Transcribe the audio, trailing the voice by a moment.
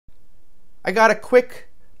I got a quick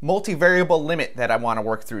multivariable limit that I want to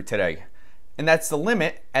work through today. And that's the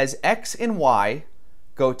limit as x and y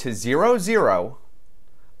go to 0, 0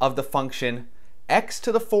 of the function x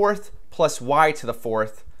to the fourth plus y to the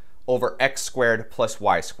fourth over x squared plus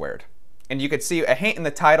y squared. And you could see a hint in the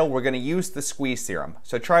title, we're going to use the squeeze theorem.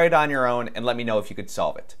 So try it on your own and let me know if you could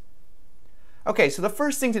solve it. Okay, so the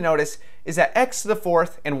first thing to notice is that x to the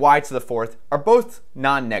fourth and y to the fourth are both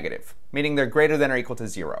non-negative, meaning they're greater than or equal to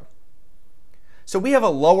 0. So we have a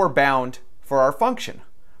lower bound for our function,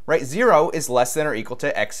 right? 0 is less than or equal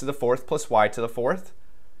to x to the fourth plus y to the fourth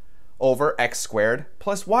over x squared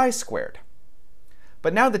plus y squared.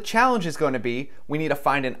 But now the challenge is going to be we need to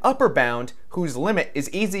find an upper bound whose limit is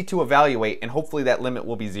easy to evaluate, and hopefully that limit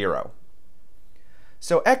will be 0.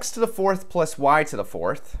 So x to the fourth plus y to the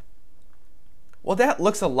fourth, well, that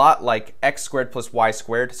looks a lot like x squared plus y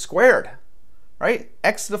squared squared, right?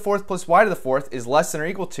 X to the fourth plus y to the fourth is less than or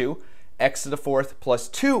equal to x to the fourth plus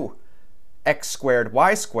 2 x squared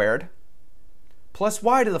y squared plus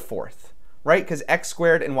y to the fourth, right? Because x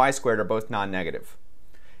squared and y squared are both non-negative.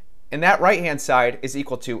 And that right-hand side is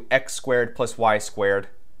equal to x squared plus y squared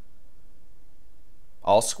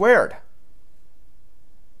all squared.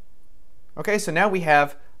 Okay, so now we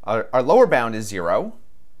have our lower bound is 0.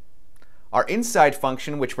 Our inside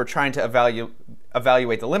function, which we're trying to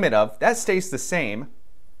evaluate the limit of, that stays the same.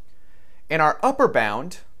 And our upper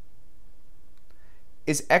bound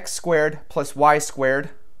is x squared plus y squared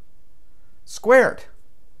squared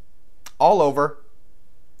all over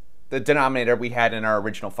the denominator we had in our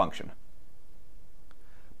original function.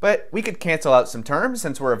 But we could cancel out some terms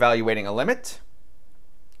since we're evaluating a limit.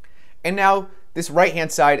 And now this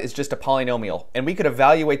right-hand side is just a polynomial, and we could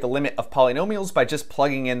evaluate the limit of polynomials by just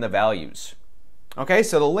plugging in the values. Okay,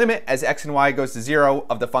 so the limit as x and y goes to 0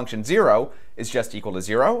 of the function 0 is just equal to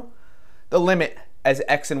 0. The limit as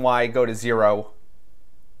x and y go to 0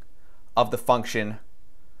 of the function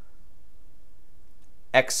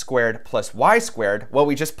x squared plus y squared, well,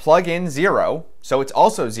 we just plug in 0, so it's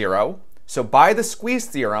also 0. So by the squeeze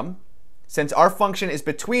theorem, since our function is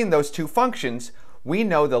between those two functions, we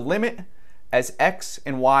know the limit as x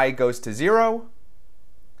and y goes to 0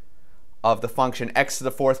 of the function x to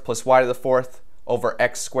the fourth plus y to the fourth over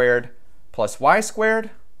x squared plus y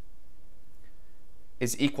squared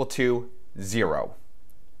is equal to 0.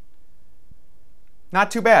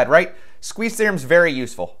 Not too bad, right? Squeeze theorem is very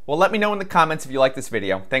useful. Well, let me know in the comments if you like this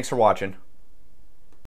video. Thanks for watching.